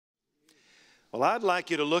Well, I'd like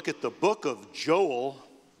you to look at the book of Joel,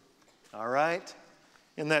 all right,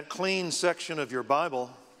 in that clean section of your Bible.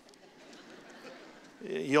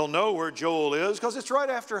 You'll know where Joel is because it's right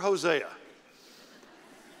after Hosea.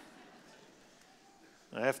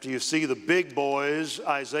 After you see the big boys,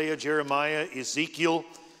 Isaiah, Jeremiah, Ezekiel,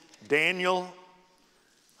 Daniel,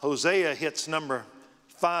 Hosea hits number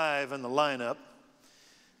 5 in the lineup.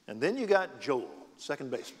 And then you got Joel, second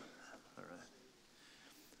baseman. All right.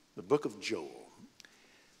 The book of Joel.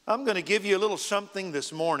 I'm going to give you a little something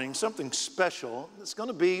this morning, something special. It's going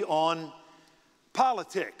to be on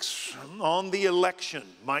politics, on the election.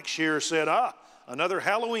 Mike Shear said, another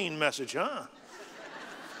Halloween message, huh?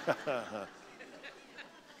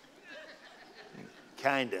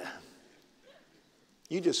 Kinda.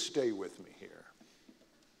 You just stay with me here.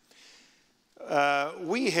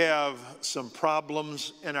 We have some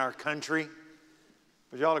problems in our country.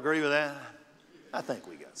 Would y'all agree with that? I think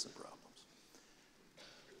we got some problems.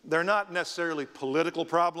 They're not necessarily political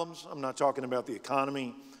problems. I'm not talking about the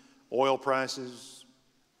economy, oil prices,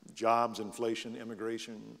 jobs, inflation,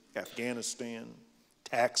 immigration, Afghanistan,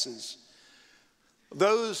 taxes.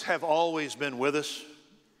 Those have always been with us.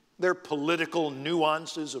 They're political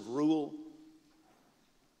nuances of rule.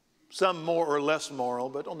 Some more or less moral,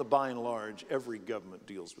 but on the by and large, every government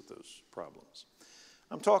deals with those problems.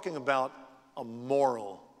 I'm talking about a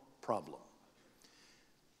moral problem.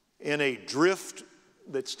 In a drift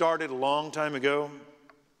that started a long time ago,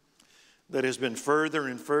 that has been further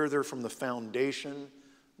and further from the foundation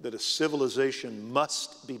that a civilization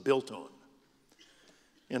must be built on.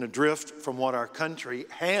 In a drift from what our country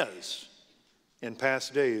has in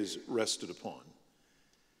past days rested upon.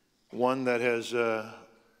 One that has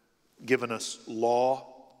given us law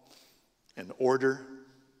and order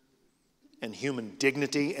and human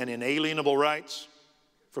dignity and inalienable rights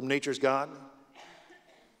from nature's God.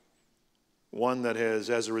 One that has,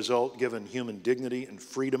 as a result, given human dignity and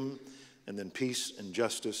freedom and then peace and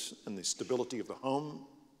justice and the stability of the home,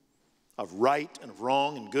 of right and of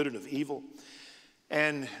wrong and good and of evil.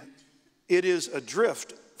 And it is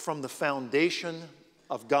adrift from the foundation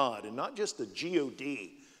of God, and not just the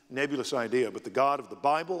G-O-D, nebulous idea, but the God of the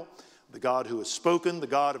Bible, the God who has spoken, the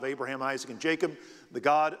God of Abraham, Isaac, and Jacob, the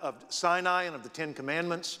God of Sinai and of the Ten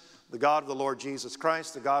Commandments, the God of the Lord Jesus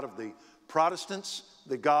Christ, the God of the Protestants,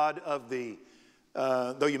 the God of the,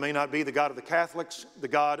 though you may not be, the God of the Catholics, the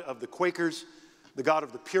God of the Quakers, the God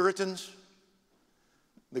of the Puritans,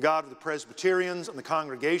 the God of the Presbyterians and the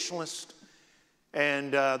Congregationalists,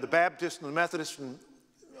 and the Baptists and the Methodists, and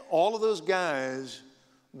all of those guys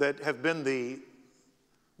that have been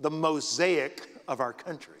the mosaic of our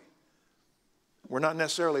country. We're not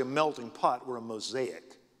necessarily a melting pot, we're a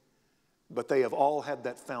mosaic. But they have all had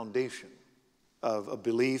that foundation of a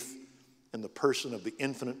belief in the person of the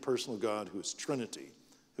infinite personal God who is Trinity,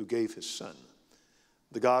 who gave his Son,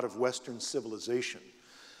 the God of Western civilization.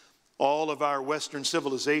 All of our Western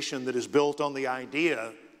civilization that is built on the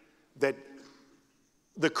idea that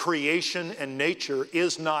the creation and nature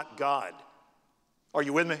is not God. Are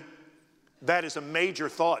you with me? That is a major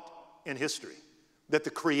thought in history, that the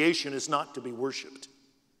creation is not to be worshiped.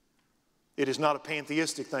 It is not a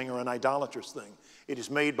pantheistic thing or an idolatrous thing. It is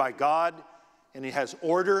made by God, and it has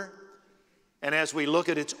order. And as we look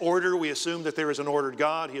at its order, we assume that there is an ordered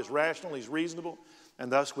God. He is rational, he's reasonable,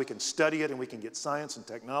 and thus we can study it, and we can get science and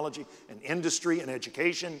technology and industry and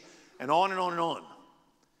education and on and on and on.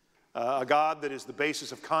 A God that is the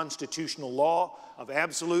basis of constitutional law, of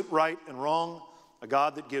absolute right and wrong, a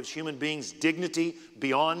God that gives human beings dignity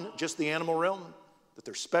beyond just the animal realm, that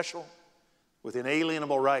they're special with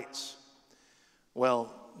inalienable rights.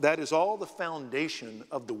 Well, that is all the foundation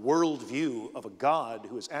of the worldview of a God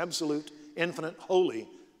who is absolute, infinite, holy,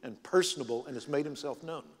 and personable, and has made himself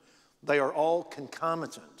known. They are all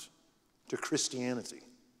concomitant to Christianity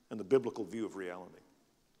and the biblical view of reality.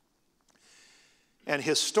 And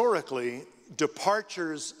historically,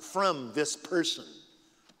 departures from this person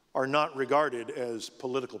are not regarded as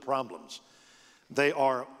political problems. They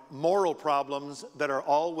are moral problems that are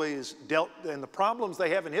always dealt, and the problems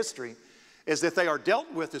they have in history is that they are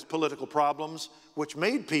dealt with as political problems, which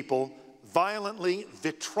made people violently,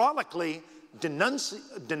 vitriolically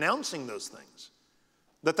denouncing those things,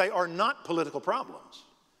 that they are not political problems.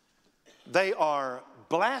 They are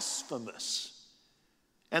blasphemous.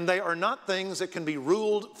 And they are not things that can be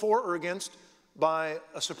ruled for or against by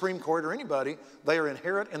a Supreme Court or anybody. They are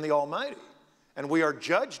inherent in the Almighty. And we are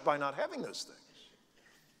judged by not having those things.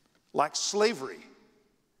 Like slavery.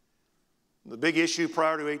 The big issue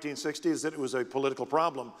prior to 1860 is that it was a political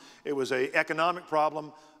problem. It was an economic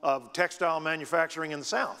problem of textile manufacturing in the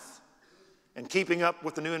South. and keeping up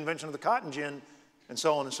with the new invention of the cotton gin, and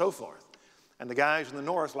so on and so forth. And the guys in the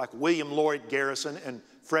North, like William Lloyd Garrison and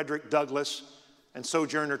Frederick Douglass and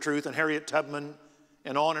Sojourner Truth and Harriet Tubman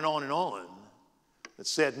and on and on and on, that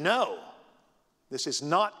said, no, this is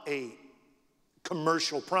not a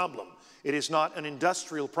commercial problem. It is not an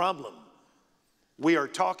industrial problem. We are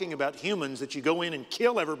talking about humans that you go in and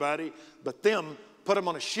kill everybody, but them, put them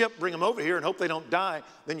on a ship, bring them over here and hope they don't die.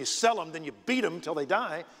 Then you sell them, then you beat them till they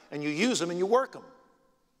die, and you use them and you work them.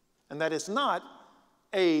 And that is not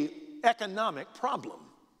an economic problem.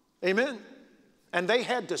 Amen? And they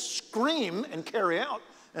had to scream and carry out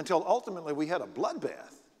until ultimately we had a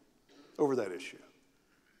bloodbath over that issue.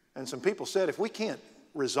 And some people said, if we can't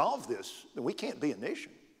resolve this, then we can't be a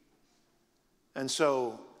nation. And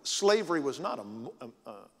so slavery was not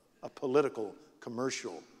a political,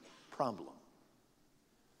 commercial problem.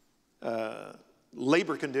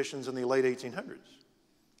 Labor conditions in the late 1800s,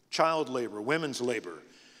 child labor, women's labor,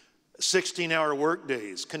 16-hour work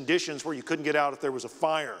days, conditions where you couldn't get out if there was a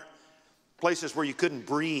fire, places where you couldn't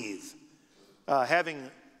breathe, having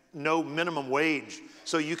no minimum wage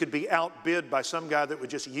so you could be outbid by some guy that would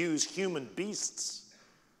just use human beasts,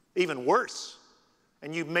 even worse.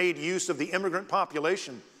 And you made use of the immigrant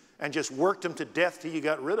population and just worked them to death till you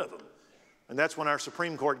got rid of them. And that's when our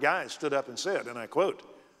Supreme Court guys stood up and said, and I quote,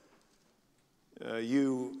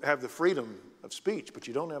 you have the freedom of speech, but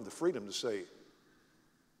you don't have the freedom to say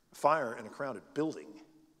fire in a crowded building.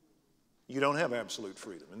 You don't have absolute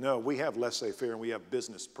freedom. And no, we have laissez-faire and we have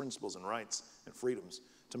business principles and rights and freedoms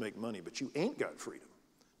to make money, but you ain't got freedom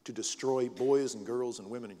to destroy boys and girls and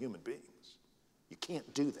women and human beings. You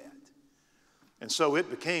can't do that. And so it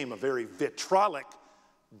became a very vitriolic,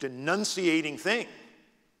 denunciating thing.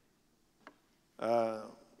 The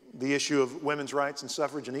issue of women's rights and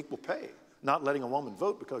suffrage and equal pay, not letting a woman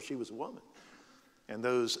vote because she was a woman. And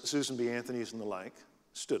those Susan B. Anthonys and the like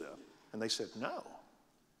stood up and they said, no,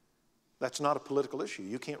 that's not a political issue.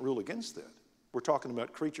 You can't rule against that. We're talking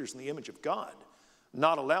about creatures in the image of God,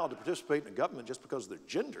 not allowed to participate in the government just because of their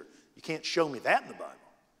gender. You can't show me that in the Bible.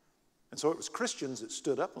 And so it was Christians that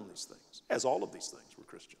stood up on these things, as all of these things were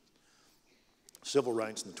Christians. Civil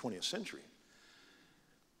rights in the 20th century.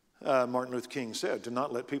 Martin Luther King said, to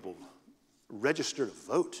not let people register to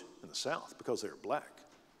vote in the South because they're black.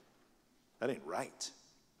 That ain't right.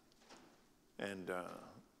 And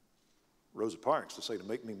Rosa Parks to say, to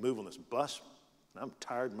make me move on this bus, and I'm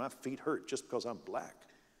tired and my feet hurt just because I'm black.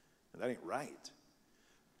 And that ain't right.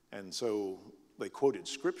 And so they quoted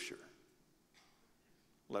scripture.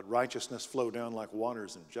 Let righteousness flow down like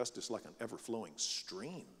waters and justice like an ever-flowing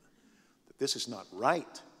stream. That this is not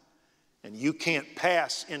right. And you can't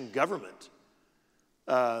pass in government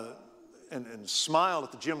and smile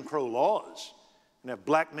at the Jim Crow laws and have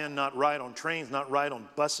black men not ride on trains, not ride on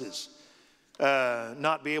buses,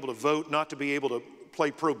 not be able to vote, not to be able to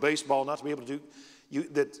play pro baseball, not to be able to do,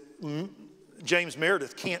 that James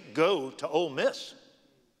Meredith can't go to Ole Miss,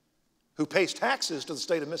 who pays taxes to the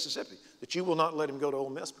state of Mississippi, that you will not let him go to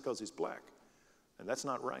Ole Miss because he's black. And that's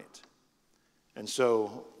not right. And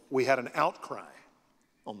so we had an outcry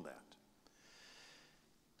on that.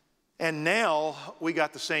 And now we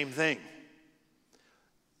got the same thing.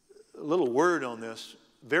 A little word on this.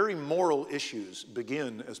 Very moral issues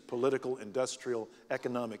begin as political, industrial,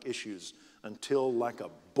 economic issues until, like a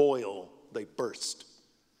boil, they burst.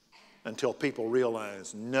 Until people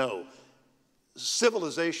realize, no.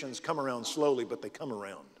 Civilizations come around slowly, but they come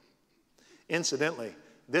around. Incidentally,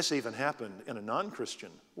 this even happened in a non-Christian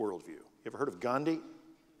worldview. You ever heard of Gandhi?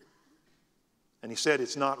 And he said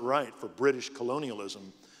it's not right for British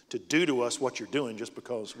colonialism to do to us what you're doing just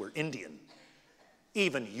because we're Indian.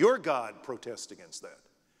 Even your God protests against that.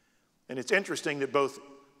 And it's interesting that both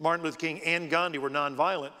Martin Luther King and Gandhi were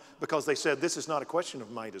nonviolent because they said this is not a question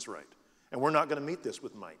of might is right. And we're not going to meet this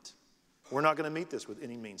with might. We're not going to meet this with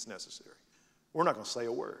any means necessary. We're not going to say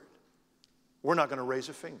a word. We're not going to raise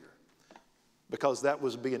a finger because that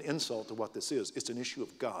would be an insult to what this is. It's an issue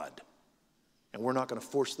of God. And we're not going to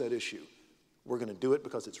force that issue. We're going to do it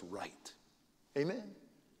because it's right. Amen?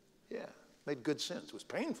 Yeah, made good sense. It was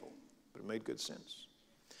painful, but it made good sense.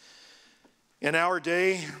 In our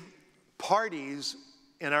day, parties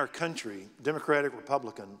in our country, Democratic,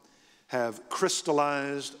 Republican, have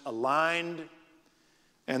crystallized, aligned,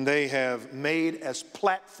 and they have made as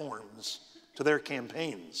platforms to their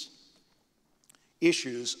campaigns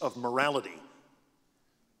issues of morality,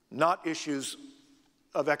 not issues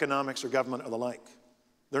of economics or government or the like.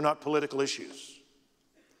 They're not political issues.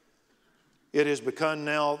 It has begun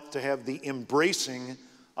now to have the embracing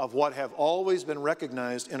of what have always been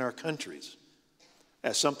recognized in our countries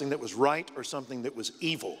as something that was right or something that was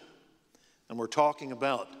evil. and we're talking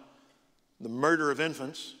about the murder of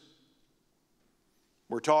infants.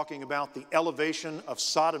 We're talking about the elevation of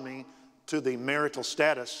sodomy to the marital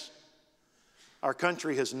status. Our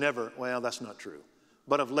country has never, well, that's not true,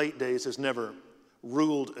 but of late days has never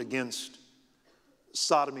ruled against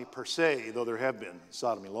sodomy per se, though there have been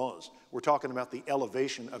sodomy laws. We're talking about the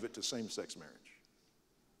elevation of it to same-sex marriage.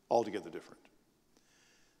 Altogether different.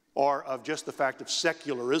 Or of just the fact of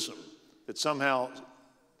secularism, that somehow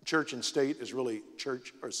church and state is really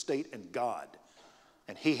church or state and God,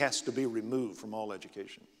 and he has to be removed from all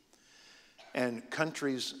education. And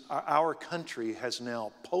countries, our country has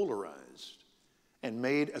now polarized and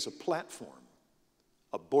made as a platform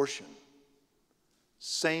abortion,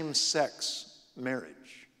 same-sex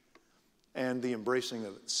marriage, and the embracing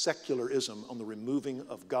of secularism on the removing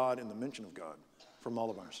of God and the mention of God from all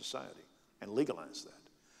of our society, and legalize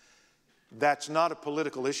that. That's not a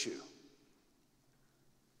political issue.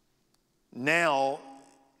 Now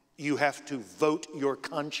you have to vote your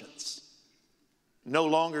conscience. No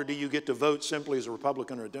longer do you get to vote simply as a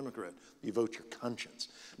Republican or a Democrat. You vote your conscience.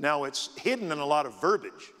 Now it's hidden in a lot of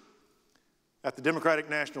verbiage. At the Democratic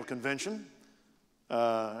National Convention,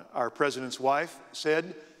 our president's wife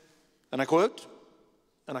said, and I quote,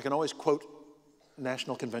 and I can always quote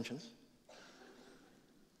national conventions,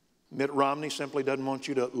 Mitt Romney simply doesn't want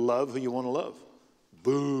you to love who you want to love.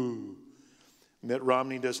 Boo. Mitt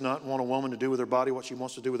Romney does not want a woman to do with her body what she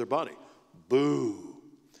wants to do with her body. Boo.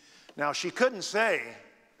 Now, she couldn't say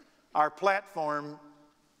our platform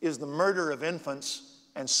is the murder of infants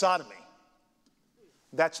and sodomy.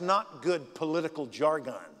 That's not good political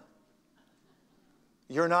jargon.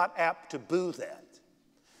 You're not apt to boo that.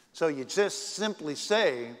 So you just simply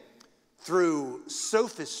say, through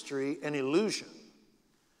sophistry and illusion,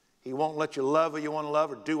 he won't let you love who you want to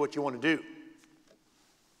love or do what you want to do.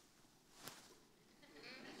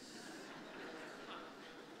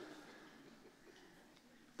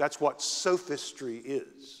 That's what sophistry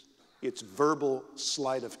is. It's verbal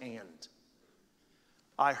sleight of hand.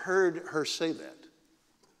 I heard her say that,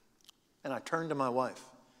 and I turned to my wife,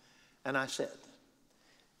 and I said,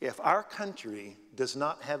 if our country does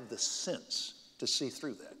not have the sense to see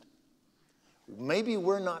through that, maybe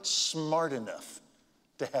we're not smart enough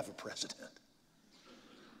to have a president.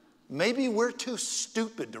 Maybe we're too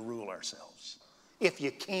stupid to rule ourselves if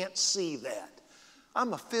you can't see that.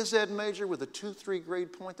 I'm a phys ed major with a 2-3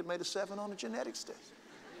 grade point that made a 7 on a genetics test.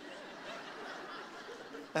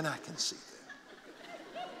 And I can see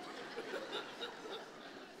that.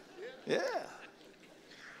 Yeah.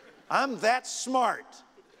 I'm that smart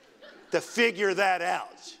to figure that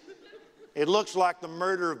out. It looks like the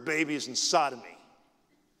murder of babies and sodomy.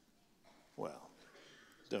 Well,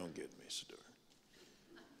 don't get me started.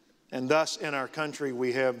 And thus, in our country,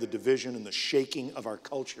 we have the division and the shaking of our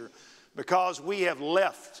culture because we have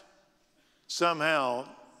left somehow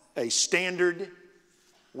a standard,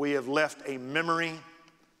 we have left a memory,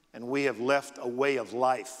 and we have left a way of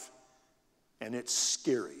life. And it's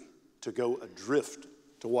scary to go adrift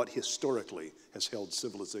to what historically has held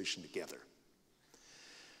civilization together.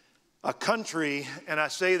 A country, and I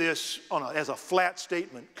say this as a flat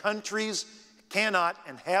statement, countries cannot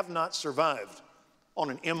and have not survived on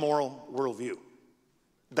an immoral worldview.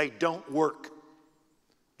 They don't work.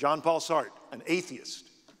 John Paul Sartre, an atheist,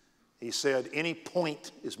 he said, any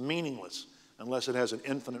point is meaningless unless it has an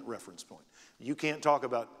infinite reference point. You can't talk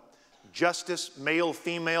about justice, male,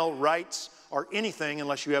 female, rights, or anything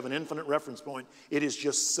unless you have an infinite reference point. It is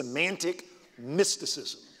just semantic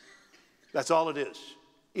mysticism. That's all it is.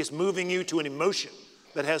 It's moving you to an emotion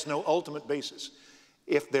that has no ultimate basis.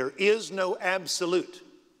 If there is no absolute,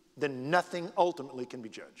 then nothing ultimately can be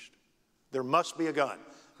judged. There must be a God.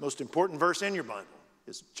 Most important verse in your Bible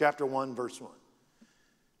is chapter 1, verse 1.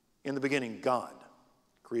 In the beginning, God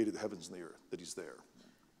created the heavens and the earth, that he's there.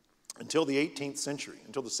 Until the 18th century,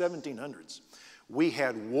 until the 1700s, we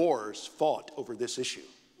had wars fought over this issue,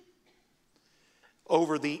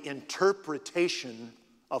 over the interpretation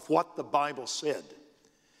of what the Bible said.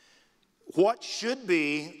 What should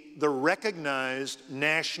be the recognized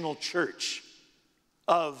national church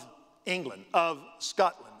of England, of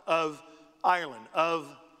Scotland, of Ireland, of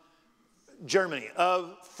Germany,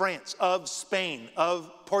 of France, of Spain,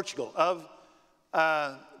 of Portugal, of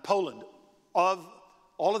Poland, of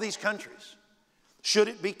all of these countries? Should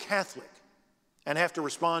it be Catholic and have to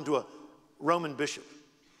respond to a Roman bishop?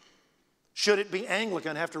 Should it be Anglican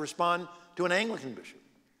and have to respond to an Anglican bishop,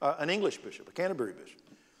 an English bishop, a Canterbury bishop?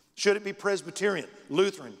 Should it be Presbyterian,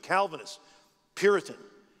 Lutheran, Calvinist, Puritan?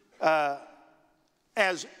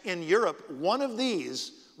 As in Europe, one of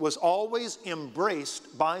these was always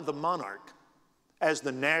embraced by the monarch as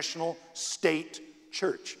the national state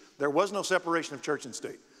church. There was no separation of church and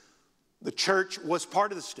state. The church was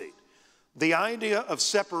part of the state. The idea of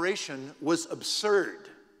separation was absurd.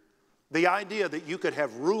 The idea that you could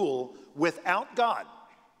have rule without God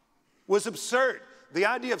was absurd. The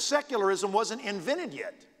idea of secularism wasn't invented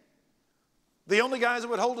yet. The only guys that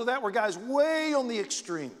would hold to that were guys way on the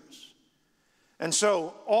extremes. And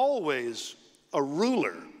so always a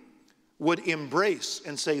ruler would embrace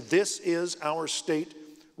and say, this is our state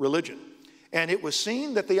religion. And it was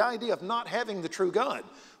seen that the idea of not having the true God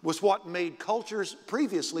was what made cultures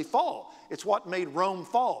previously fall. It's what made Rome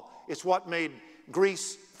fall. It's what made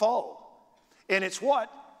Greece fall. And it's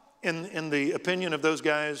what, in the opinion of those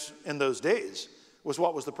guys in those days, was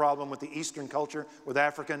what was the problem with the Eastern culture, with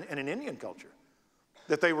African and an Indian culture.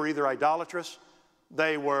 That they were either idolatrous,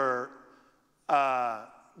 they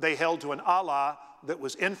held to an Allah that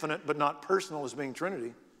was infinite but not personal as being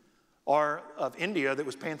Trinity, or of India that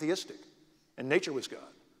was pantheistic and nature was God.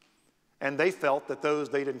 And they felt that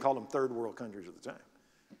they didn't call them third world countries at the time,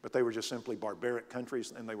 but they were just simply barbaric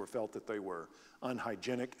countries, and they felt that they were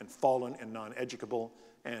unhygienic and fallen and non-educable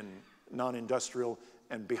and non-industrial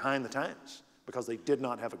and behind the times because they did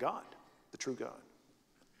not have a God, the true God.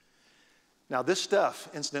 Now this stuff,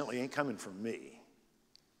 incidentally, ain't coming from me.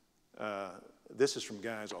 This is from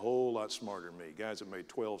guys a whole lot smarter than me, guys that made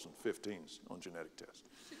 12s and 15s on genetic tests.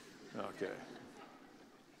 Okay.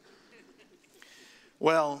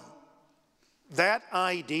 Well, that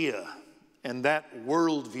idea and that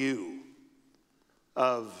worldview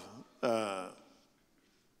of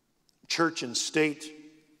church and state,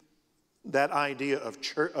 that idea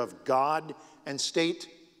of God and state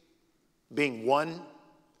being one,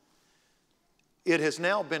 it has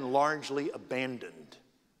now been largely abandoned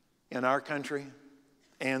in our country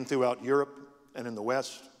and throughout Europe and in the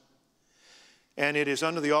West. And it is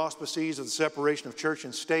under the auspices of the separation of church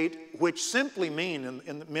and state, which simply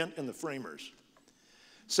meant in the framers.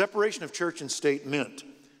 Separation of church and state meant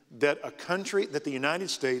that a country, that the United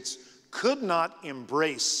States could not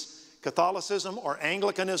embrace Catholicism or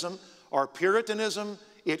Anglicanism or Puritanism.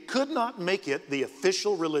 It could not make it the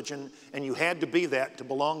official religion, and you had to be that to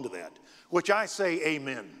belong to that, which I say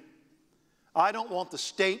amen. I don't want the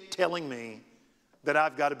state telling me that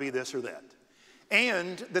I've got to be this or that,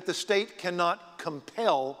 and that the state cannot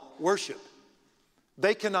compel worship.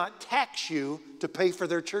 They cannot tax you to pay for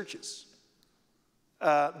their churches.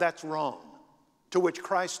 That's wrong, to which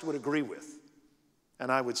Christ would agree with,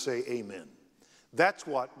 and I would say amen. That's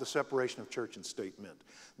what the separation of church and state meant.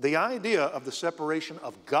 The idea of the separation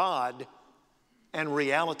of God and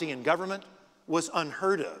reality and government was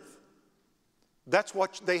unheard of. That's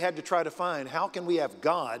what they had to try to find. How can we have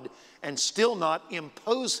God and still not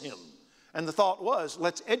impose him? And the thought was,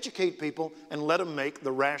 let's educate people and let them make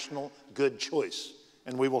the rational, good choice.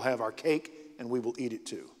 And we will have our cake and we will eat it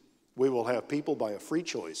too. We will have people by a free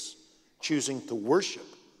choice choosing to worship,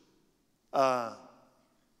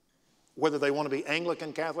 whether they want to be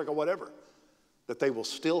Anglican, Catholic, or whatever, that they will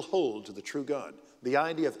still hold to the true God. The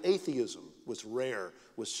idea of atheism was rare,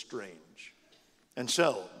 was strange. And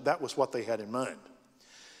so that was what they had in mind.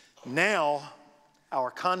 Now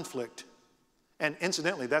our conflict, and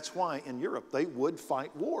incidentally, that's why in Europe they would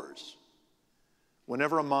fight wars.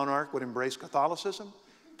 Whenever a monarch would embrace Catholicism,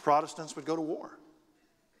 Protestants would go to war.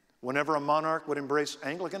 Whenever a monarch would embrace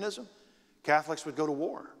Anglicanism, Catholics would go to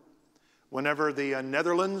war. Whenever the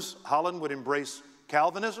Netherlands, Holland would embrace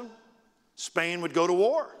Calvinism, Spain would go to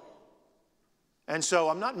war. And so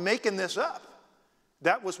I'm not making this up.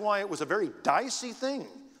 That was why it was a very dicey thing.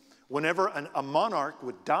 Whenever a monarch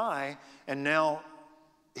would die and now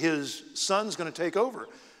his son's going to take over,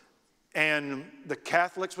 and the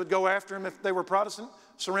Catholics would go after him if they were Protestant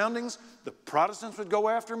surroundings, the Protestants would go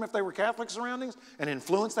after him if they were Catholic surroundings and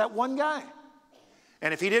influence that one guy.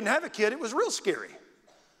 And if he didn't have a kid, it was real scary,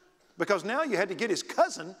 because now you had to get his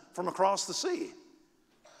cousin from across the sea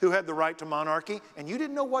who had the right to monarchy, and you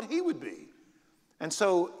didn't know what he would be. And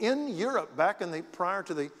so in Europe, back prior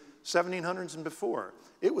to the 1700s and before,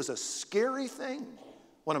 it was a scary thing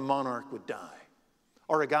when a monarch would die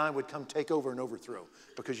or a guy would come take over and overthrow,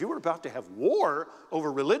 because you were about to have war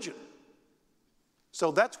over religion.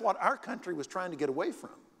 So that's what our country was trying to get away from,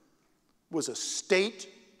 was a state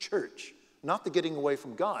church, not the getting away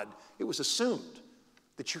from God. It was assumed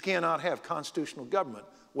that you cannot have constitutional government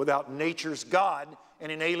without nature's God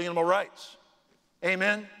and inalienable rights.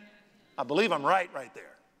 Amen? I believe I'm right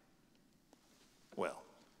there. Well,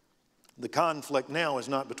 the conflict now is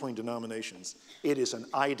not between denominations. It is an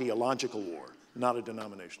ideological war, not a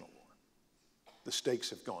denominational war. The stakes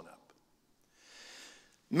have gone up.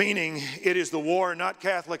 Meaning, it is the war, not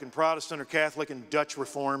Catholic and Protestant or Catholic and Dutch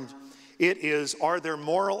Reformed. It is, are there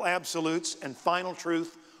moral absolutes and final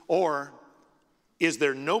truth, or is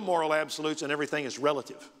there no moral absolutes and everything is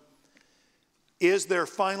relative? Is there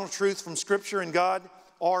final truth from Scripture and God,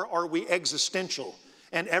 or are we existential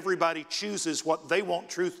and everybody chooses what they want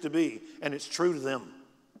truth to be and it's true to them?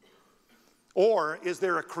 Or is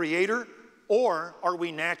there a creator, or are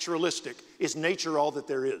we naturalistic? Is nature all that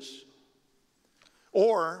there is?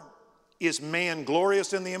 Or is man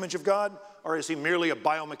glorious in the image of God, or is he merely a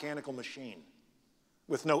biomechanical machine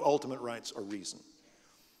with no ultimate rights or reason?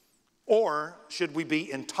 Or should we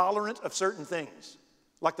be intolerant of certain things,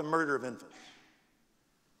 like the murder of infants,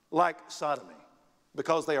 like sodomy,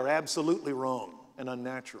 because they are absolutely wrong and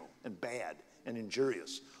unnatural and bad and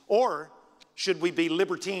injurious? Or should we be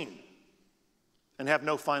libertine and have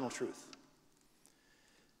no final truth?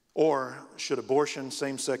 Or should abortion,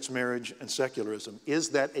 same-sex marriage, and secularism, is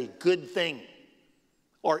that a good thing?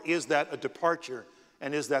 Or is that a departure,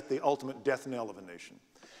 and is that the ultimate death knell of a nation?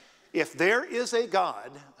 If there is a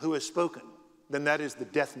God who has spoken, then that is the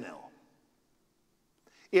death knell.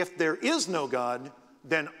 If there is no God,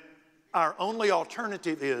 then our only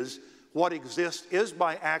alternative is what exists is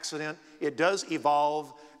by accident. It does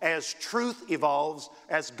evolve as truth evolves,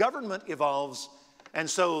 as government evolves. And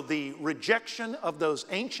so the rejection of those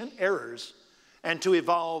ancient errors and to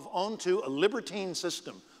evolve onto a libertine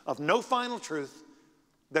system of no final truth,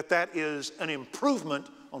 that is an improvement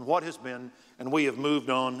on what has been, and we have moved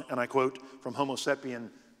on, and I quote, from Homo sapien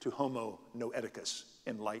to Homo noeticus,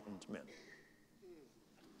 enlightened men.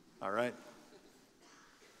 All right?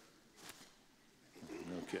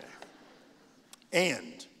 Okay.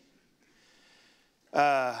 And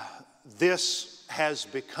this has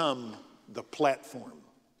become the platform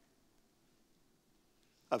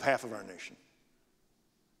of half of our nation.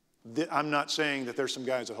 I'm not saying that there's some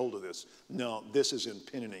guys that hold to this. No, this is in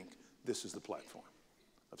pen and ink. This is the platform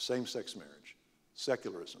of same-sex marriage,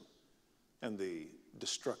 secularism, and the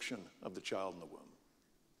destruction of the child in the womb.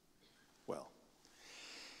 Well,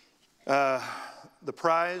 the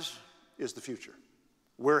prize is the future.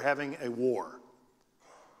 We're having a war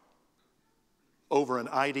over an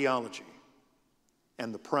ideology,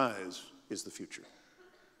 and the prize is the future.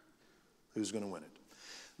 Who's going to win it?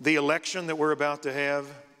 The election that we're about to have,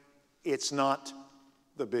 it's not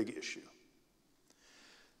the big issue.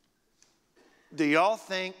 Do y'all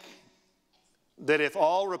think that if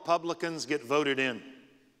all Republicans get voted in,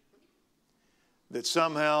 that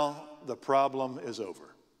somehow the problem is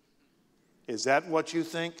over? Is that what you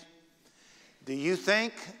think? Do you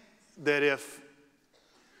think that if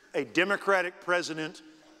a Democratic president,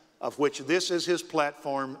 of which this is his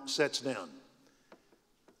platform, sets down,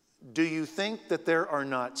 do you think that there are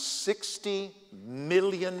not 60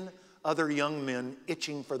 million other young men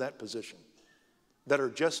itching for that position that are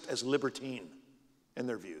just as libertine in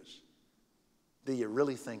their views? Do you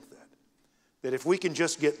really think that? That if we can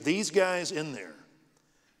just get these guys in there,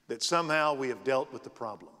 that somehow we have dealt with the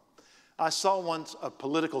problem? I saw once a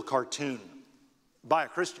political cartoon by a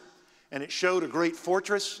Christian, and it showed a great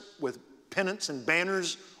fortress with pennants and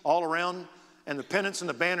banners all around, and the pennants and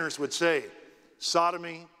the banners would say,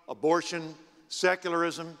 sodomy, abortion,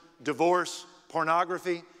 secularism, divorce,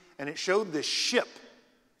 pornography, and it showed this ship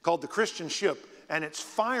called the Christian ship, and it's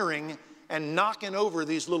firing and knocking over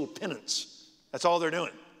these little pennants. That's all they're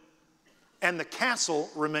doing. And the castle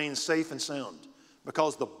remains safe and sound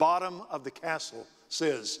because the bottom of the castle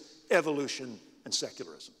says evolution and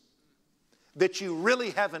secularism. That you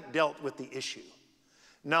really haven't dealt with the issue.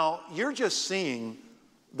 Now, you're just seeing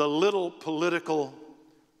the little political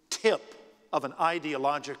tip of an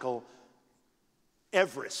ideological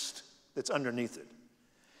Everest that's underneath it.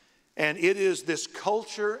 And it is this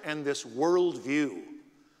culture and this worldview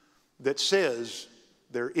that says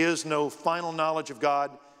there is no final knowledge of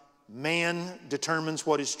God. Man determines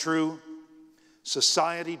what is true.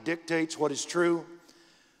 Society dictates what is true.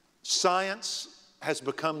 Science has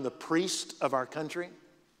become the priest of our country.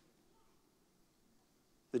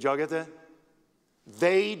 Did y'all get that?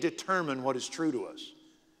 They determine what is true to us.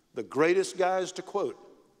 The greatest guys to quote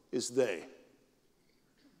is they.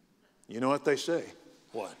 You know what they say?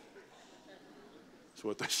 What? That's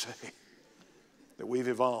what they say. That we've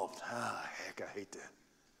evolved. Ah, heck, I hate that.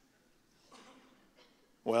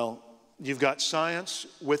 Well, you've got science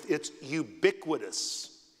with its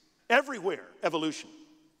ubiquitous, everywhere evolution.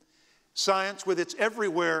 Science with its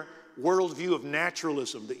everywhere worldview of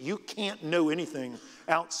naturalism, that you can't know anything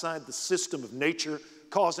outside the system of nature,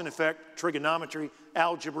 cause and effect, trigonometry,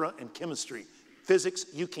 algebra, and chemistry. Physics,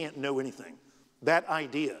 you can't know anything. That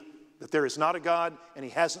idea that there is not a God and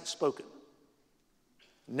he hasn't spoken.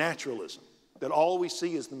 naturalism, that all we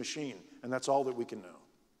see is the machine, and that's all that we can know.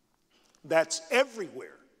 That's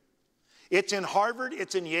everywhere. It's in Harvard,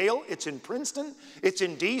 it's in Yale, it's in Princeton, it's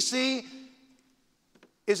in D.C.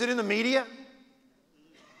 Is it in the media?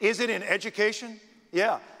 Is it in education?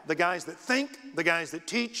 Yeah, the guys that think, the guys that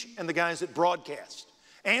teach, and the guys that broadcast,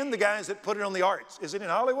 and the guys that put it on the arts. Is it in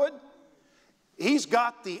Hollywood? He's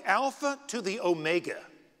got the alpha to the omega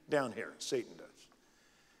down here, Satan does.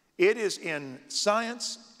 It is in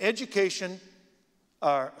science, education,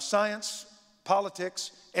 science,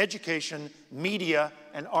 politics, education, media,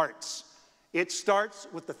 and arts. It starts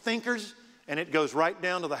with the thinkers, and it goes right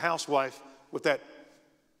down to the housewife with that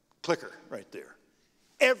clicker right there.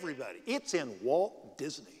 Everybody. It's in Walt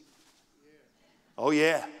Disney. Oh,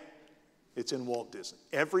 yeah. It's in Walt Disney.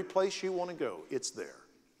 Every place you want to go, it's there.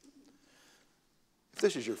 If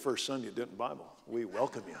this is your first Sunday at Denton Bible, we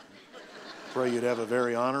welcome you. Pray you'd have a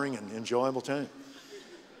very honoring and enjoyable time.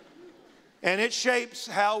 And it shapes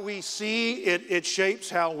how we see, it shapes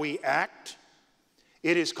how we act.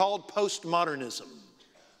 It is called postmodernism.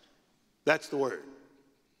 That's the word.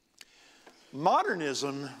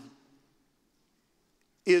 Modernism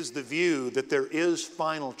is the view that there is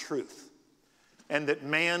final truth and that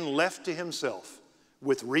man left to himself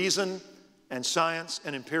with reason and science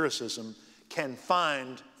and empiricism can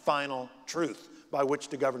find final truth by which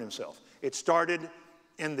to govern himself. It started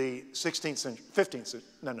in the 16th century, 15th century,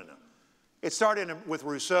 no. It started with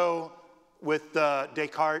Rousseau, with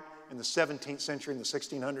Descartes in the 17th century, in the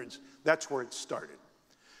 1600s. That's where it started.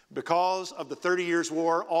 Because of the 30 Years'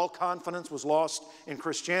 War, all confidence was lost in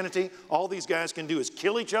Christianity. All these guys can do is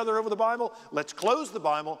kill each other over the Bible. Let's close the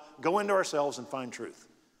Bible, go into ourselves, and find truth.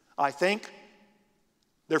 I think,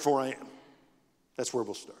 therefore I am. That's where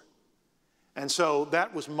we'll start. And so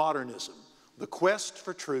that was modernism, the quest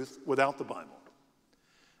for truth without the Bible.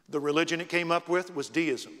 The religion it came up with was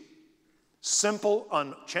deism. Simple,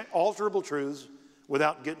 unalterable truths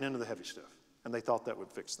without getting into the heavy stuff. And they thought that would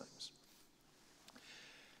fix things.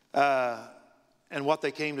 And what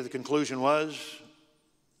they came to the conclusion was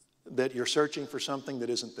that you're searching for something that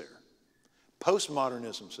isn't there.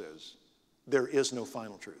 Postmodernism says there is no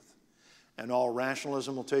final truth. And all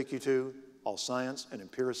rationalism will take you to, all science and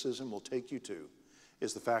empiricism will take you to,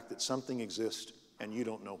 is the fact that something exists and you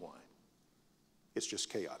don't know why. It's just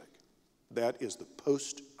chaotic. That is the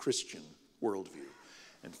post-Christian worldview.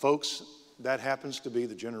 And folks, that happens to be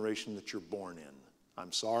the generation that you're born in.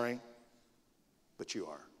 I'm sorry, but you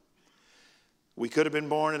are. We could have been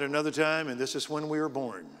born at another time, and this is when we were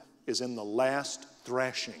born, is in the last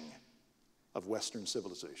thrashing of Western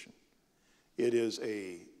civilization. It is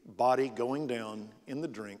a body going down in the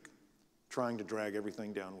drink, trying to drag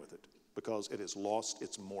everything down with it because it has lost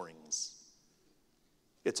its moorings.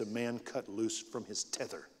 It's a man cut loose from his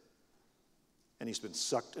tether, and he's been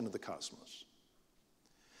sucked into the cosmos.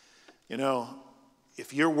 You know,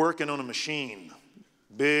 if you're working on a machine,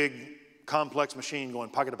 big, complex machine going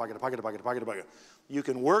pocket to pocket to pocket to pocket to pocket to pocket, you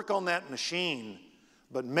can work on that machine,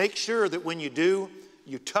 but make sure that when you do,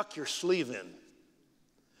 you tuck your sleeve in.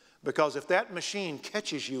 Because if that machine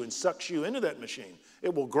catches you and sucks you into that machine,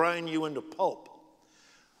 it will grind you into pulp.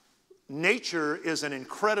 Nature is an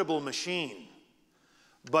incredible machine,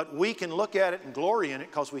 but we can look at it and glory in it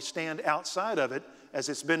because we stand outside of it as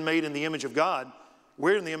it's been made in the image of God.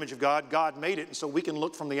 We're in the image of God. God made it, and so we can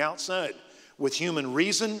look from the outside with human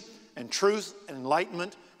reason and truth and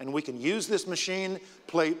enlightenment, and we can use this machine,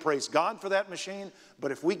 praise God for that machine.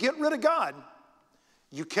 But if we get rid of God,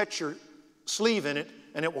 you catch your sleeve in it,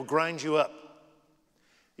 and it will grind you up.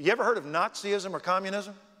 You ever heard of Nazism or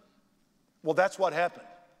communism? Well, that's what happened.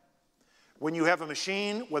 When you have a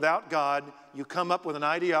machine without God, you come up with an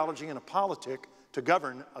ideology and a politic to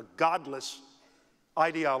govern a godless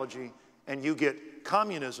ideology, and you get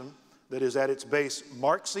communism that is at its base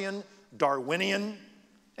Marxian, Darwinian,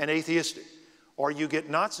 and atheistic. Or you get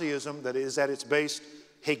Nazism that is at its base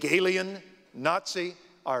Hegelian, Nazi,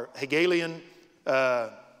 or Hegelian,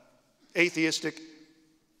 atheistic,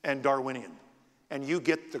 and Darwinian. And you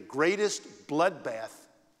get the greatest bloodbath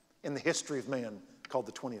in the history of man called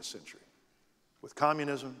the 20th century. With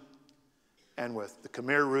communism, and with the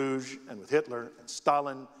Khmer Rouge, and with Hitler, and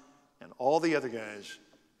Stalin, and all the other guys.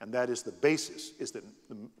 And that is the basis, is that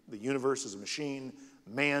the universe is a machine,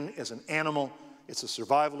 man is an animal, it's a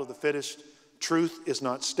survival of the fittest. Truth is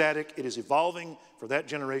not static, it is evolving for that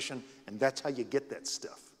generation, and that's how you get that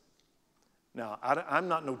stuff. Now, I'm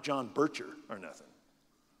not no John Bircher or nothing,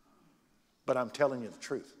 but I'm telling you the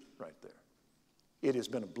truth right there. It has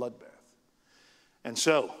been a bloodbath. And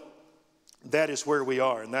so, that is where we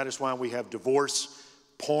are, and that is why we have divorce,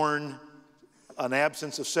 porn, an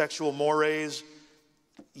absence of sexual mores,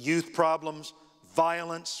 youth problems,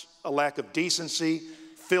 violence, a lack of decency,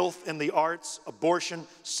 filth in the arts, abortion,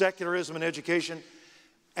 secularism in education.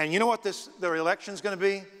 And you know what their election's going to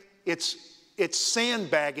be? It's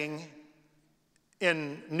sandbagging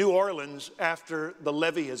in New Orleans after the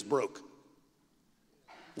levee has broke.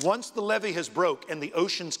 Once the levee has broke and the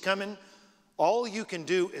ocean's coming, all you can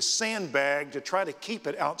do is sandbag to try to keep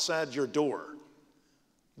it outside your door.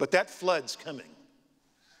 But that flood's coming.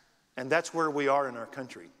 And that's where we are in our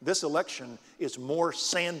country. This election is more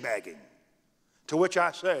sandbagging. To which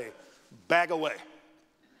I say, bag away.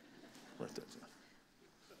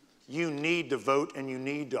 You need to vote and you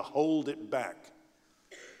need to hold it back.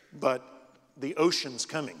 But the ocean's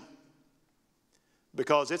coming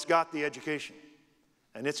because it's got the education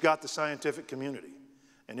and it's got the scientific community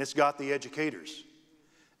and it's got the educators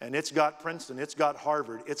and it's got Princeton, it's got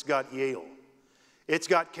Harvard, it's got Yale, it's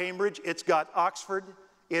got Cambridge, it's got Oxford,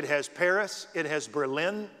 it has Paris, it has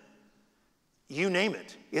Berlin, you name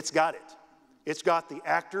it, it's got it. It's got the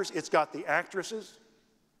actors, it's got the actresses,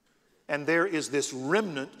 and there is this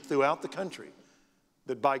remnant throughout the country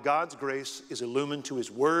that by God's grace is illumined to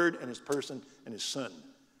his word and his person and his son.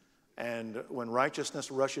 And when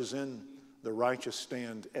righteousness rushes in, the righteous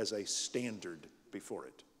stand as a standard before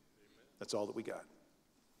it. That's all that we got.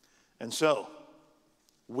 And so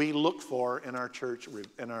we look for in our church,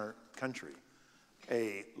 in our country,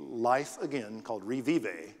 a life again called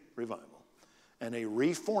Revive, revival, and a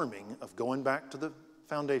reforming of going back to the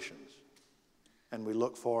foundations. And we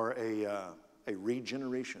look for a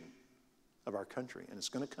regeneration of our country. And it's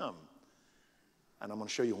going to come. And I'm going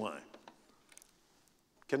to show you why.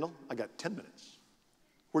 Kendall, I got 10 minutes.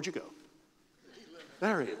 Where'd you go?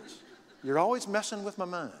 There he is. You're always messing with my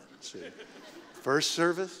mind. See? First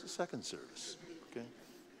service, second service. Okay?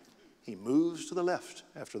 He moves to the left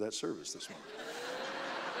after that service this morning.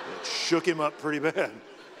 It shook him up pretty bad.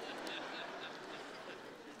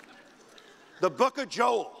 The book of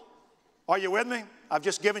Joel. Are you with me? I've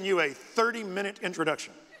just given you a 30-minute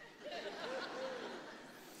introduction.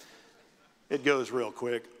 It goes real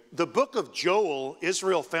quick. The book of Joel,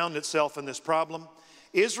 Israel found itself in this problem.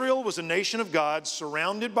 Israel was a nation of God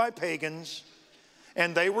surrounded by pagans,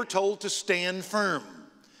 and they were told to stand firm,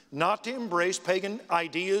 not to embrace pagan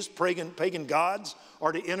ideas, pagan gods,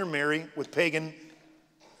 or to intermarry with pagan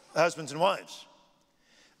husbands and wives.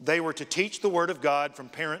 They were to teach the word of God from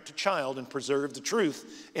parent to child and preserve the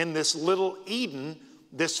truth in this little Eden,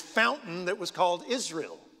 this fountain that was called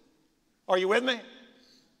Israel. Are you with me?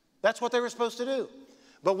 That's what they were supposed to do.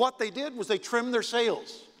 But what they did was they trimmed their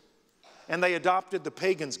sails and they adopted the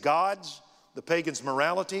pagans' gods, the pagans'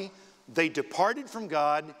 morality. They departed from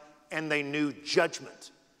God and they knew judgment.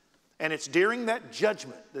 And it's during that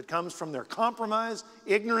judgment that comes from their compromise,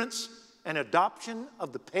 ignorance, and adoption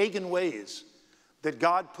of the pagan ways that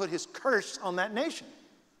God put his curse on that nation.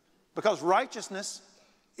 Because righteousness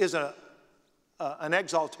is an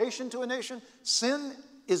exaltation to a nation. Sin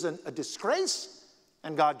is a disgrace,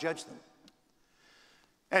 and God judged them.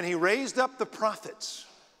 And he raised up the prophets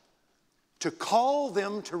to call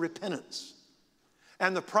them to repentance.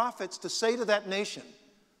 And the prophets to say to that nation,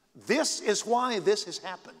 this is why this has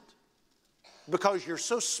happened. Because you're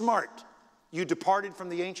so smart, you departed from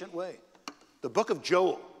the ancient way. The book of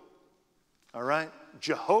Joel, all right?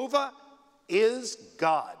 Jehovah is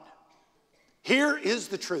God. Here is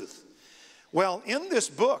the truth. Well, in this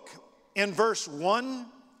book, in verse 1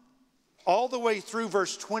 all the way through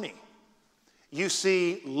verse 20, you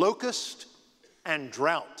see locust and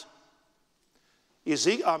drought.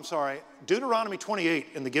 Deuteronomy 28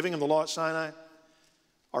 in the giving of the law at Sinai,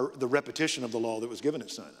 or the repetition of the law that was given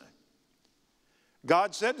at Sinai.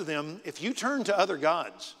 God said to them, if you turn to other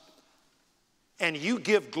gods and you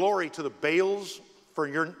give glory to the Baals for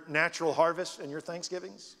your natural harvest and your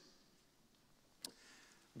thanksgivings,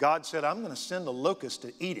 God said, I'm going to send a locust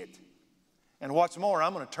to eat it. And what's more,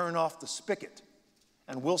 I'm going to turn off the spigot.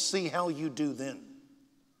 And we'll see how you do then.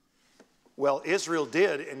 Well, Israel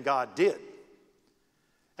did, and God did.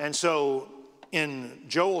 And so in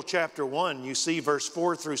Joel chapter 1, you see verse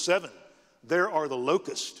 4 through 7, there are the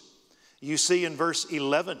locusts. You see in verse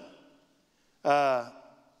 11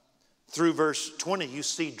 through verse 20, you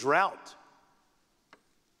see drought.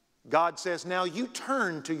 God says, now you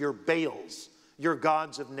turn to your Baals, your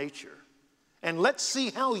gods of nature, and let's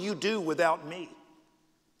see how you do without me.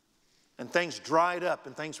 And things dried up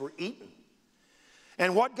and things were eaten.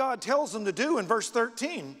 And what God tells them to do in verse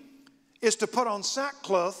 13 is to put on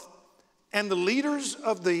sackcloth, and the leaders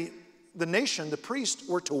of the nation, the priests,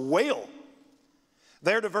 were to wail.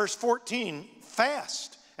 There to verse 14,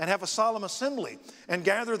 fast and have a solemn assembly and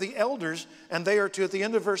gather the elders, and they are to, at the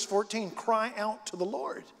end of verse 14, cry out to the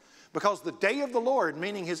Lord. Because the day of the Lord,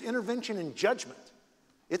 meaning his intervention in judgment,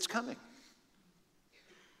 it's coming.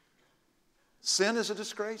 Sin is a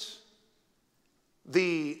disgrace.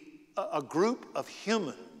 A group of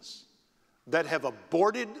humans that have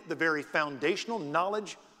aborted the very foundational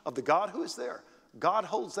knowledge of the God who is there, God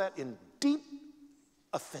holds that in deep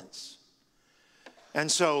offense. And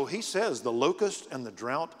so he says the locust and the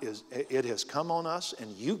drought, it has come on us,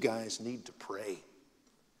 and you guys need to pray.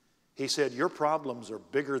 He said, your problems are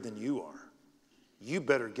bigger than you are. You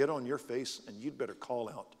better get on your face and you'd better call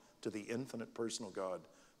out to the infinite personal God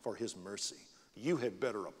for his mercy. You had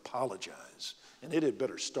better apologize, and it had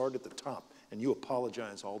better start at the top, and you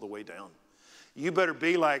apologize all the way down. You better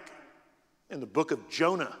be like in the book of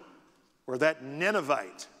Jonah, where that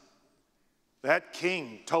Ninevite, that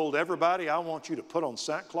king told everybody, I want you to put on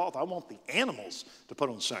sackcloth. I want the animals to put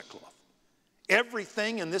on sackcloth.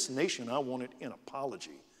 Everything in this nation, I want it in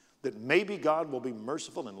apology, that maybe God will be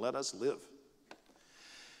merciful and let us live.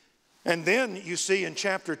 And then you see in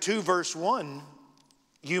chapter 2, verse 1,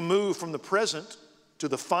 you move from the present to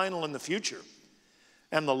the final and the future.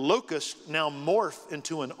 And the locusts now morph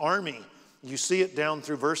into an army. You see it down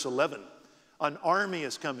through verse 11. An army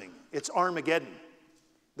is coming. It's Armageddon,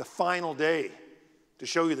 the final day, to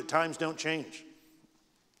show you that times don't change.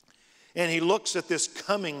 And he looks at this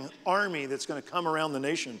coming army that's going to come around the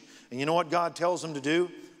nation. And you know what God tells him to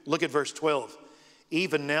do? Look at verse 12.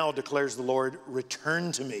 Even now, declares the Lord,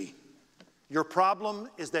 return to me. Your problem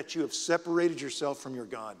is that you have separated yourself from your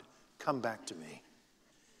God. Come back to me.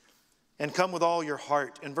 And come with all your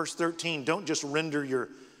heart. In verse 13, don't just you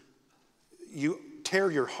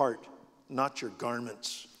tear your heart, not your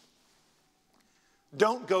garments.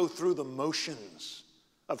 Don't go through the motions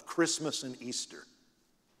of Christmas and Easter.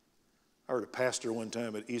 I heard a pastor one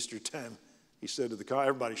time at Easter time. He said to the car,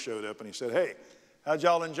 everybody showed up, and he said, hey, how'd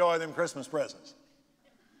y'all enjoy them Christmas presents?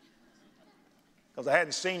 Because I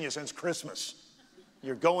hadn't seen you since Christmas.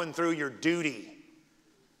 You're going through your duty.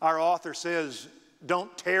 Our author says,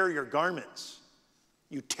 don't tear your garments.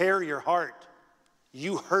 You tear your heart.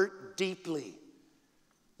 You hurt deeply.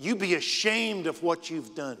 You be ashamed of what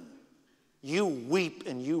you've done. You weep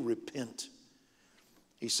and you repent.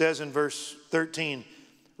 He says in verse 13,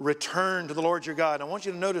 return to the Lord your God. I want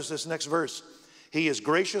you to notice this next verse. He is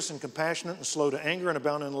gracious and compassionate and slow to anger and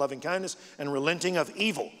abounding in loving kindness and relenting of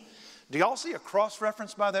evil. Do y'all see a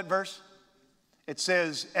cross-reference by that verse? It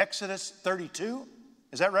says Exodus 32.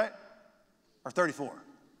 Is that right? Or 34?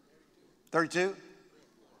 32?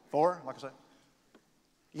 4, like I said.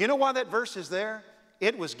 You know why that verse is there?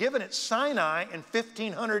 It was given at Sinai in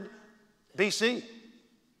 1500 BC.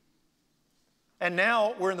 And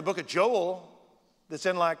now we're in the book of Joel that's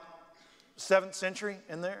in like 7th century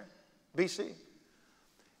in there, BC.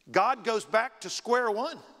 God goes back to square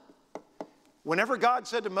one. Whenever God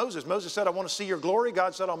said to Moses, Moses said, I want to see your glory.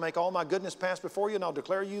 God said, I'll make all my goodness pass before you and I'll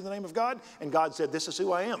declare you the name of God. And God said, this is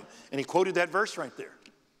who I am. And he quoted that verse right there.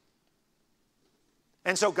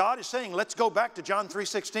 And so God is saying, let's go back to John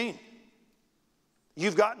 3:16.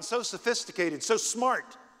 You've gotten so sophisticated, so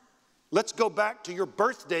smart. Let's go back to your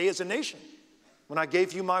birthday as a nation when I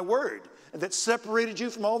gave you my word and that separated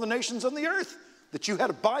you from all the nations on the earth, that you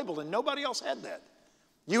had a Bible and nobody else had that.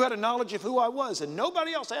 You had a knowledge of who I was, and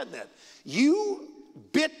nobody else had that. You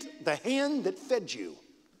bit the hand that fed you.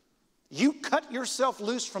 You cut yourself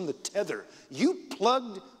loose from the tether. You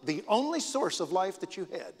plugged the only source of life that you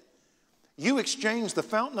had. You exchanged the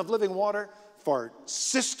fountain of living water for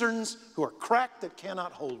cisterns who are cracked that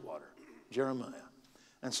cannot hold water. Jeremiah.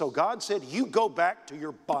 And so God said, you go back to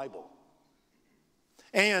your Bible.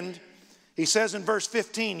 And he says in verse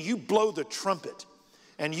 15, you blow the trumpet.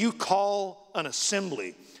 And you call an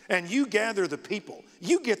assembly, and you gather the people.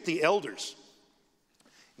 You get the elders.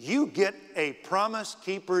 You get a Promise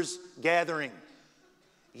Keepers gathering.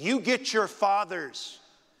 You get your fathers.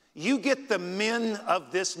 You get the men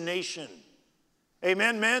of this nation.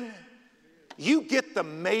 Amen, men? You get the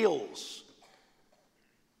males.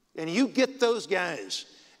 And you get those guys.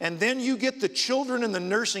 And then you get the children and the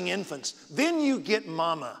nursing infants. Then you get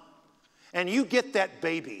mama. And you get that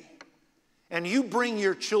baby. And you bring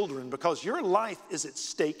your children because your life is at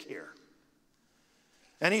stake here.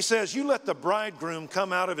 And he says, you let the bridegroom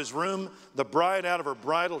come out of his room, the bride out of her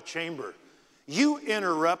bridal chamber. You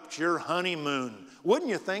interrupt your honeymoon.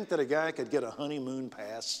 Wouldn't you think that a guy could get a honeymoon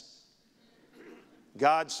pass?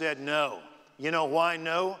 God said no. You know why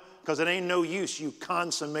no? Because it ain't no use you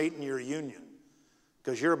consummating your union.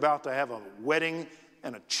 Because you're about to have a wedding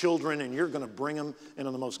and a children, and you're going to bring them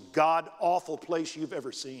into the most God-awful place you've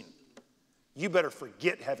ever seen. you better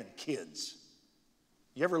forget having kids.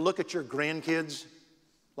 You ever look at your grandkids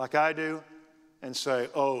like I do and say,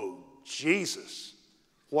 oh, Jesus,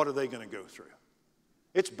 what are they going to go through?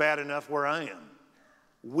 It's bad enough where I am.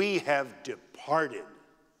 We have departed.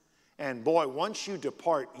 And boy, once you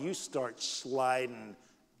depart, you start sliding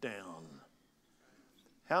down.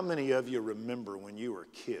 How many of you remember when you were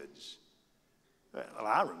kids? Well,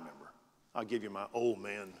 I remember. I'll give you my old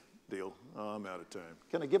man deal. Oh, I'm out of time.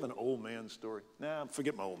 Can I give an old man story? Nah,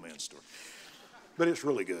 forget my old man story. But it's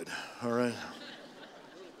really good, all right?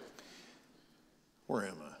 Where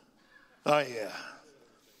am I? Oh, yeah.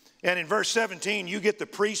 And in verse 17, you get the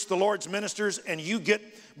priests, the Lord's ministers, and you get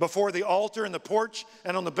before the altar and the porch,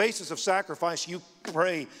 and on the basis of sacrifice, you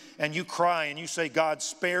pray and you cry and you say, God,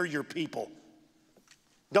 spare your people.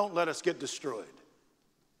 Don't let us get destroyed.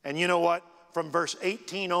 And you know what? From verse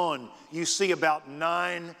 18 on, you see about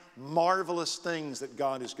 9 marvelous things that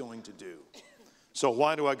God is going to do. So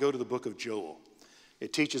why do I go to the book of Joel?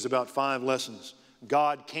 It teaches about 5 lessons.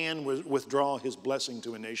 God can withdraw his blessing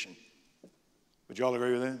to a nation. Would you all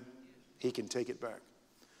agree with that? He can take it back.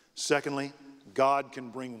 Secondly, God can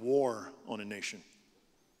bring war on a nation.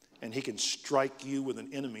 And he can strike you with an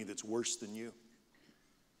enemy that's worse than you.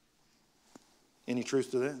 Any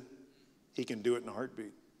truth to that? He can do it in a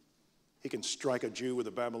heartbeat. He can strike a Jew with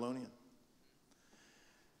a Babylonian.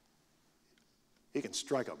 He can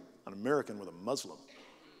strike an American with a Muslim.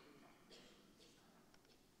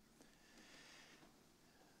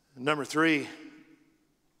 Number 3,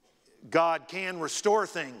 God can restore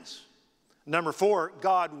things. Number 4,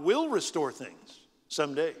 God will restore things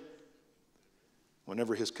someday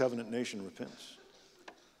whenever his covenant nation repents.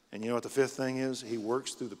 And you know what the 5th thing is? He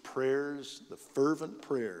works through the prayers, the fervent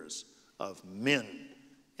prayers of men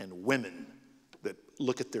and women that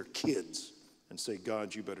look at their kids and say,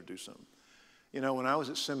 God, you better do something. You know, when I was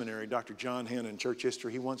at seminary, Dr. John Hanna in church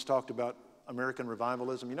history, he once talked about American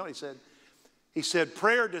revivalism. You know what he said? He said,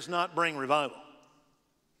 prayer does not bring revival.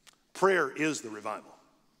 Prayer is the revival.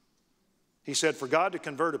 He said, for God to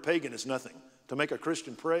convert a pagan is nothing. To make a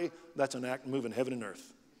Christian pray, that's an act moving heaven and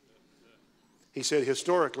earth. He said,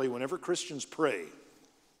 historically, whenever Christians pray,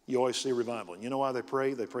 you always see revival. And you know why they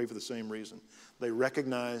pray? They pray for the same reason. They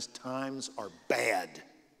recognize times are bad.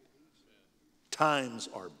 Times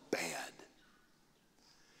are bad.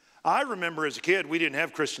 I remember as a kid, we didn't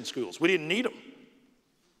have Christian schools. We didn't need them.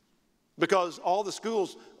 Because all the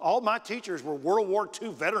schools, all my teachers were World War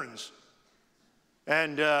II veterans.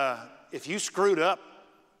 And if you screwed up,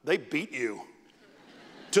 they beat you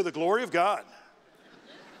to the glory of God.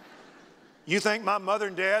 You think my mother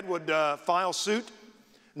and dad would file suit?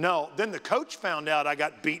 No. Then the coach found out I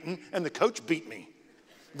got beaten, and the coach beat me.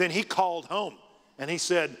 Then he called home, and he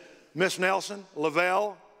said, Miss Nelson,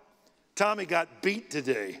 Lavelle, Tommy got beat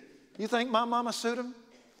today. You think my mama sued him?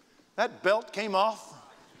 That belt came off.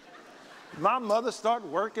 My mother started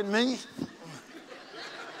working me.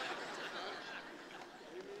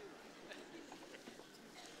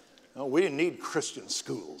 No, we didn't need Christian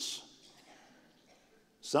schools.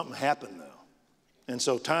 Something happened, though. And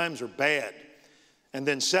so times are bad. And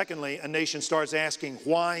then secondly, a nation starts asking,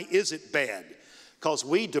 why is it bad? Because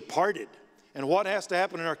we departed. And what has to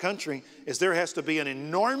happen in our country is there has to be an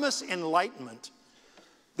enormous enlightenment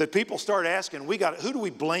that people start asking, who do we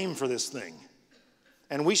blame for this thing?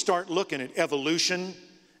 And we start looking at evolution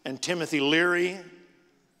and Timothy Leary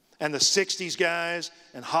and the 60s guys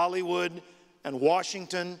and Hollywood and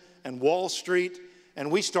Washington and Wall Street.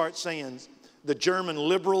 And we start saying the German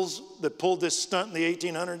liberals that pulled this stunt in the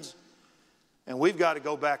 1800s. And we've got to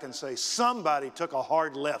go back and say somebody took a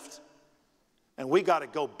hard left. And we got to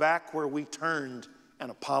go back where we turned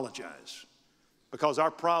and apologize. Because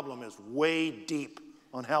our problem is way deep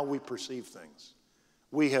on how we perceive things.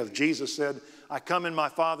 Jesus said, I come in my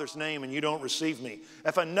Father's name and you don't receive me.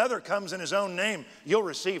 If another comes in his own name, you'll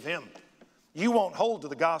receive him. You won't hold to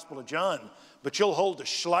the Gospel of John, but you'll hold to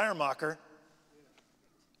Schleiermacher.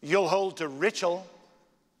 You'll hold to Ritchell.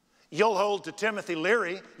 You'll hold to Timothy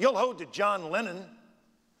Leary. You'll hold to John Lennon.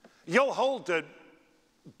 You'll hold to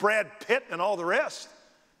Brad Pitt and all the rest.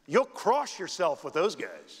 You'll cross yourself with those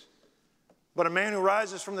guys. But a man who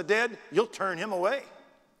rises from the dead, you'll turn him away.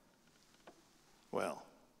 Well,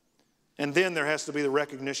 and then there has to be the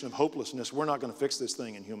recognition of hopelessness. We're not going to fix this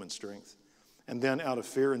thing in human strength. And then out of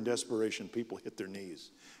fear and desperation, people hit their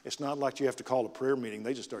knees. It's not like you have to call a prayer meeting.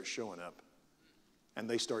 They just start showing up. And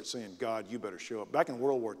they start saying, God, you better show up. Back in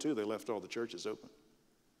World War II, they left all the churches open.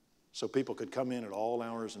 So people could come in at all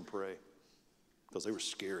hours and pray because they were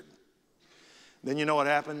scared. Then you know what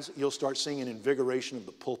happens? You'll start seeing an invigoration of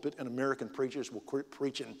the pulpit, and American preachers will quit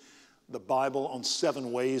preaching the Bible on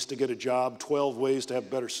 7 ways to get a job, 12 ways to have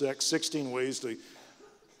better sex, 16 ways to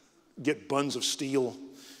get buns of steel.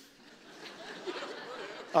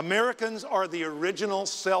 Americans are the original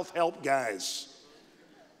self-help guys.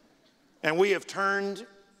 And we have turned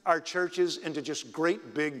our churches into just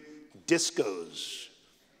great big discos,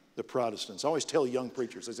 the Protestants. I always tell young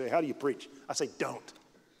preachers, they say, how do you preach? I say, don't.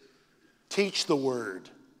 Teach the word.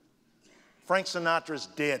 Frank Sinatra's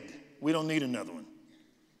dead. We don't need another one.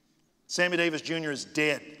 Sammy Davis Jr. is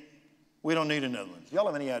dead. We don't need another one. Y'all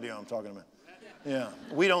have any idea what I'm talking about? Yeah.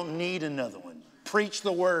 We don't need another one. Preach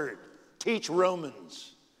the word. Teach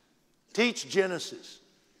Romans. Teach Genesis.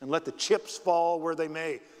 And let the chips fall where they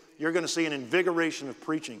may. You're going to see an invigoration of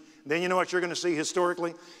preaching. Then you know what you're going to see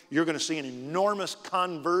historically? You're going to see an enormous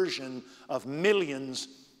conversion of millions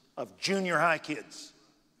of junior high kids.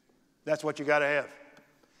 That's what you got to have.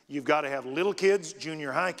 You've got to have little kids,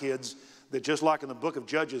 junior high kids, that just like in the book of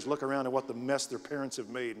Judges, look around at what the mess their parents have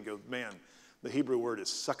made and go, man, the Hebrew word is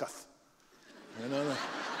sucketh. You know,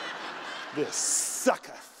 this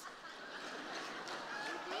sucketh.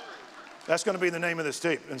 That's going to be the name of this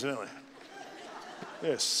tape, incidentally.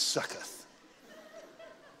 This sucketh.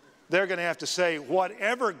 They're going to have to say,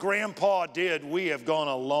 whatever Grandpa did, we have gone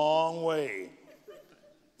a long way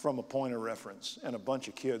from a point of reference. And a bunch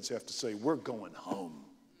of kids have to say, we're going home.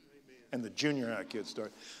 And the junior high kids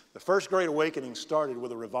start. The first Great Awakening started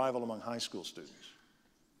with a revival among high school students.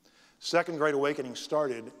 Second Great Awakening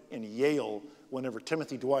started in Yale whenever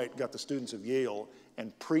Timothy Dwight got the students of Yale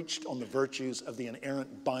and preached on the virtues of the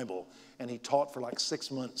inerrant Bible. And he taught for like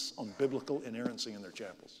 6 months on biblical inerrancy in their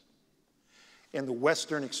chapels. In the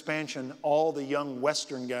Western expansion, all the young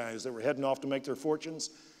Western guys that were heading off to make their fortunes,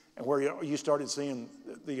 and where you started seeing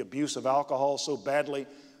the abuse of alcohol so badly,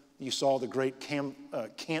 you saw the great camp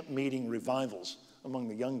meeting revivals among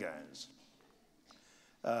the young guys.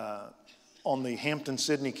 On the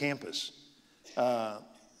Hampton-Sydney campus,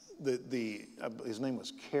 his name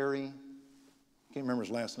was Carey. I can't remember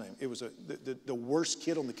his last name. It was the worst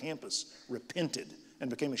kid on the campus repented and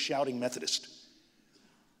became a shouting Methodist.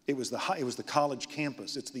 It was the college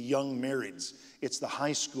campus. It's the young marrieds. It's the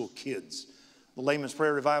high school kids. The Layman's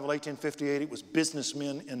Prayer Revival, 1858, it was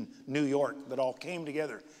businessmen in New York that all came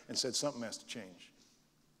together and said something has to change.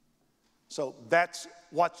 So that's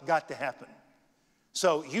what's got to happen.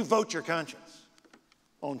 So you vote your conscience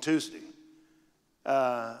on Tuesday.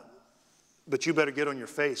 But you better get on your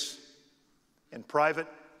face in private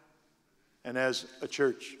and as a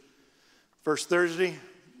church. First Thursday,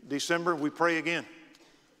 December, we pray again.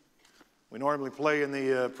 We normally pray in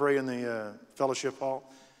the fellowship hall.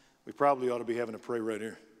 We probably ought to be having a pray right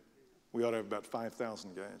here. We ought to have about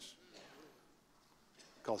 5,000 guys.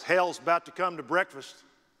 Because hell's about to come to breakfast.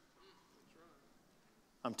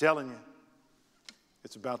 I'm telling you,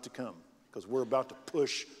 it's about to come. Because we're about to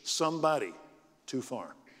push somebody too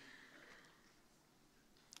far.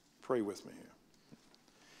 Pray with me here.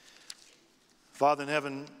 Father in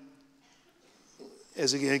heaven,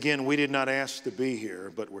 as again, we did not ask to be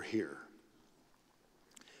here, but we're here.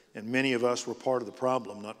 And many of us were part of the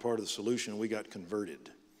problem, not part of the solution. We got converted.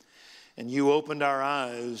 And you opened our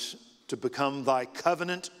eyes to become thy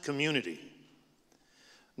covenant community.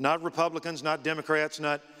 Not Republicans, not Democrats,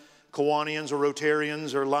 not Kiwanians or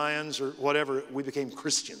Rotarians or Lions or whatever. We became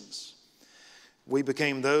Christians. We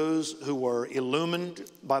became those who were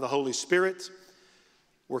illumined by the Holy Spirit,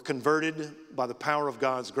 were converted by the power of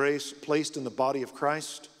God's grace, placed in the body of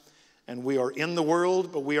Christ, and we are in the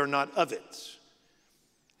world, but we are not of it.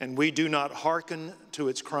 And we do not hearken to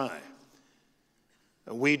its cry.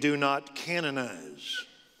 We do not canonize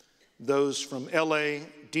those from LA,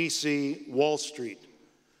 DC, Wall Street,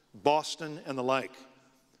 Boston, and the like,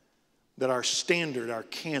 that our standard, our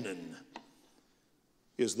canon,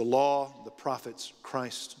 is the law, the prophets,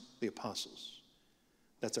 Christ, the apostles.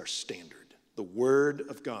 That's our standard, the Word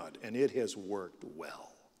of God, and it has worked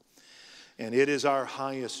well. And it is our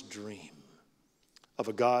highest dream of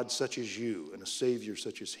a God such as you, and a Savior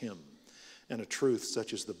such as Him, and a truth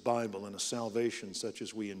such as the Bible, and a salvation such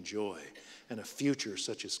as we enjoy, and a future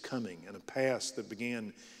such as coming, and a past that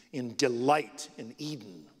began in delight in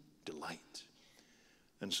Eden, delight.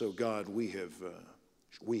 And so, God, we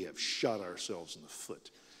have shot ourselves in the foot.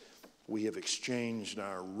 We have exchanged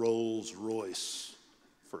our Rolls Royce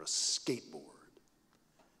for a skateboard,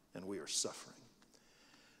 and we are suffering.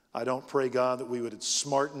 I don't pray, God, that we would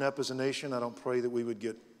smarten up as a nation. I don't pray that we would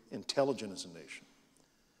get intelligent as a nation,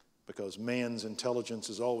 because man's intelligence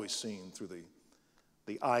is always seen through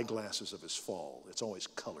the eyeglasses of his fall. It's always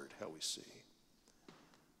colored how we see.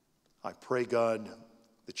 I pray, God,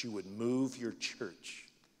 that you would move your church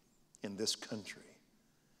in this country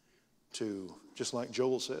to, just like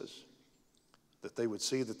Joel says, that they would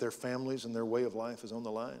see that their families and their way of life is on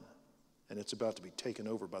the line and it's about to be taken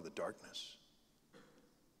over by the darkness.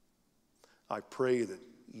 I pray that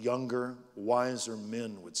younger, wiser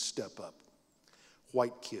men would step up.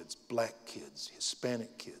 White kids, black kids,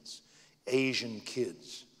 Hispanic kids, Asian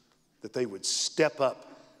kids, that they would step up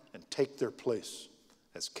and take their place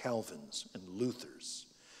as Calvins and Luthers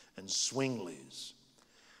and Zwinglies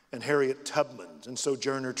and Harriet Tubmans and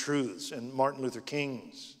Sojourner Truths and Martin Luther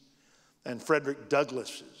Kings and Frederick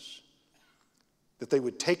Douglasses, that they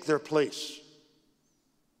would take their place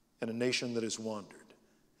in a nation that has wandered,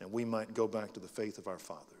 and we might go back to the faith of our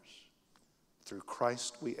fathers. Through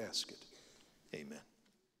Christ we ask it. Amen.